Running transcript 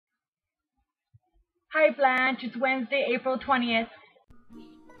Hi Blanche, it's Wednesday, April 20th.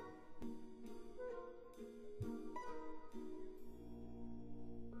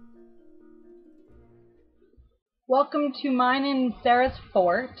 Welcome to mine and Sarah's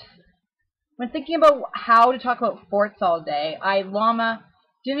fort. When thinking about how to talk about forts all day, I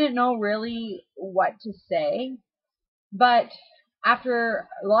didn't know really what to say, but after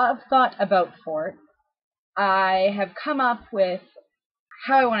a lot of thought about forts, I have come up with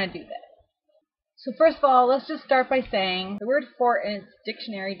how I want to do this. So first of all, let's just start by saying the word fort in its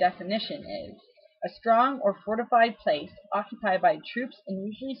dictionary definition is a strong or fortified place occupied by troops and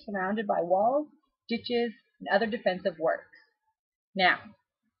usually surrounded by walls, ditches, and other defensive works. Now,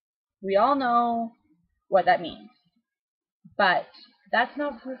 we all know what that means, but that's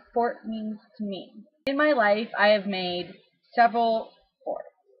not what fort means to me. In my life, I have made several forts,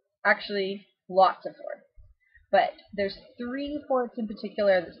 actually lots of forts, but there's three forts in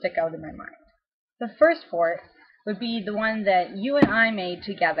particular that stick out in my mind. The first fort would be the one that you and I made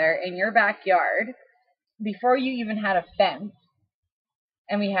together in your backyard before you even had a fence.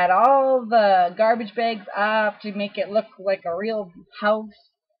 And we had all the garbage bags up to make it look like a real house.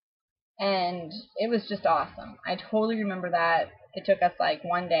 And it was just awesome. I totally remember that. It took us like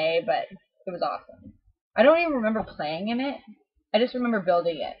one day, but it was awesome. I don't even remember playing in it. I just remember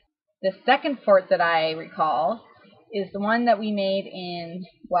building it. The second fort that I recall is the one that we made in,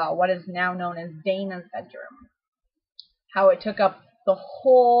 well, what is now known as Dana's bedroom. How it took up the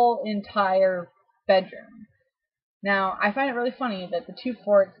whole entire bedroom. Now, I find it really funny that the two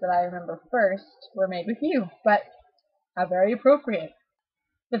forts that I remember first were made with you, but how very appropriate.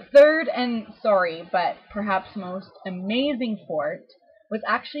 The third and, sorry, but perhaps most amazing fort was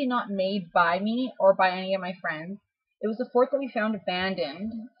actually not made by me or by any of my friends. It was a fort that we found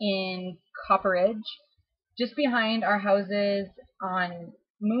abandoned in Copperidge, just behind our houses on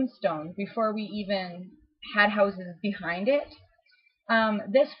Moonstone, before we even had houses behind it.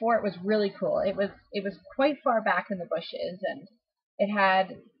 This fort was really cool. It was quite far back in the bushes, and it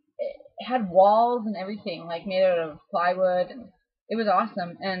had walls and everything, like made out of plywood, and it was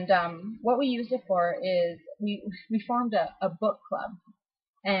awesome. And what we used it for is we formed a book club,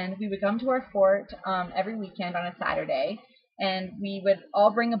 and we would come to our fort every weekend on a Saturday. And we would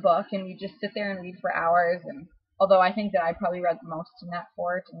all bring a book, and we'd just sit there and read for hours. And although I think that I probably read the most in that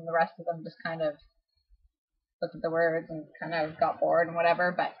fort, and the rest of them just kind of looked at the words and kind of got bored and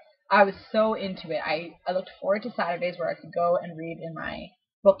whatever, but I was so into it. I looked forward to Saturdays where I could go and read in my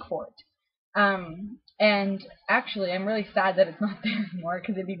book fort. And actually, I'm really sad that it's not there anymore,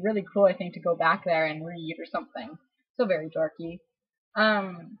 because it'd be really cool, I think, to go back there and read or something. So very dorky.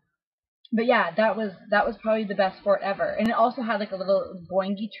 But yeah, that was probably the best fort ever. And it also had like a little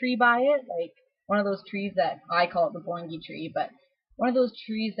boingy tree by it, like one of those trees that I call it the boingy tree, but one of those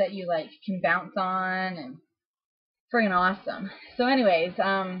trees that you like can bounce on, and friggin' awesome. So anyways,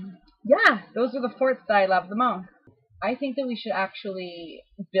 yeah, those are the forts that I love the most. I think that we should actually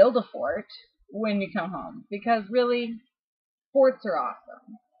build a fort when we come home, because really, forts are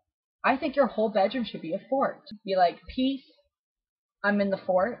awesome. I think your whole bedroom should be a fort. Be like, peace, I'm in the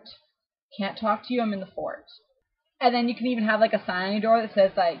fort. Can't talk to you, I'm in the fort. And then you can even have like a sign on your door that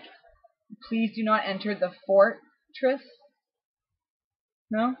says like, please do not enter the fortress.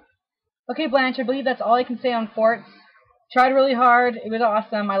 No? Okay, Blanche, I believe that's all I can say on forts. Tried really hard. It was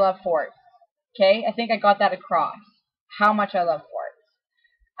awesome. I love forts. Okay? I think I got that across. How much I love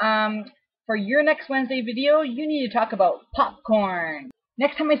forts. For your next Wednesday video, you need to talk about popcorn.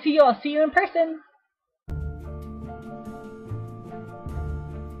 Next time I see you, I'll see you in person.